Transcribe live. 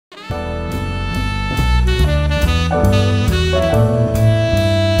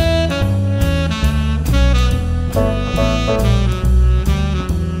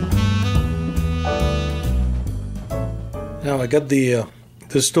I got the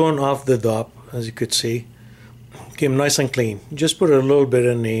stone off the top, as you could see. Came nice and clean. Just put a little bit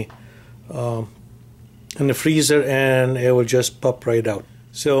in the freezer and it will just pop right out.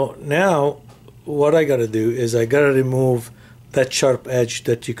 So now what I got to do is I got to remove that sharp edge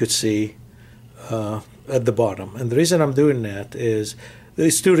that you could see at the bottom. And the reason I'm doing that is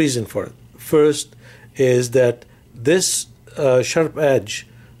there's two reasons for it. First is that this sharp edge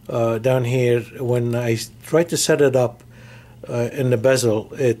down here, when I try to set it up in the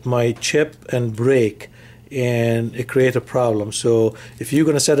bezel, it might chip and break and it create a problem. So if you're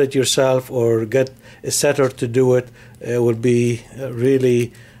going to set it yourself or get a setter to do it, it will be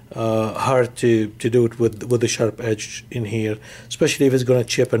really hard to do it with the sharp edge in here, especially if it's going to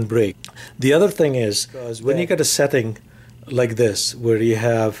chip and break. The other thing is, when you get a setting like this where you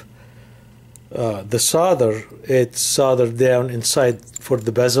have the solder, it's soldered down inside for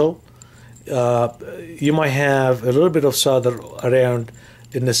the bezel, you might have a little bit of solder around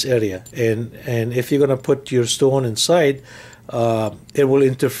in this area, and if you're going to put your stone inside, it will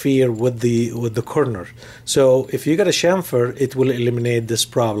interfere with the corner. So if you got a chamfer, it will eliminate this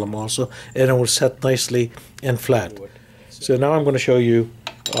problem also, and it will set nicely and flat. So now I'm going to show you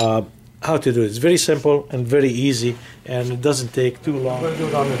how to do it. It's very simple and very easy, and it doesn't take too long. I'm going to do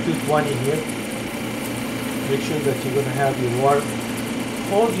it on the 220 here. Make sure that you're going to have your water.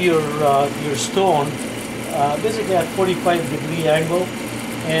 Hold your stone basically at 45-degree angle,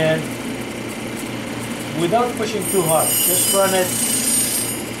 and without pushing too hard, just run it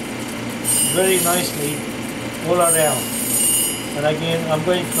very nicely all around. And again, I'm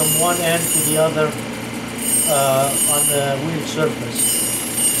going from one end to the other on the wheel surface.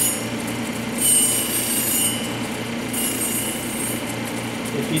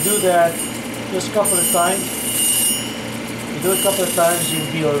 If you do that just a couple of times, do it a couple of times,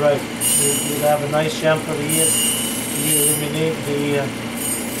 you'll be alright. You'll have a nice chamfer here. You eliminate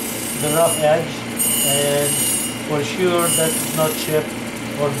the rough edge, and for sure that does not chip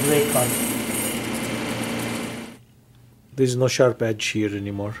or break on it. There's no sharp edge here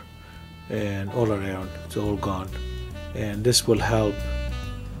anymore, and all around it's all gone. And this will help,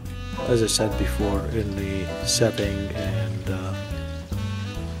 as I said before, in the setting and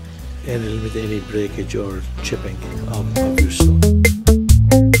eliminate any breakage or chipping of your stone.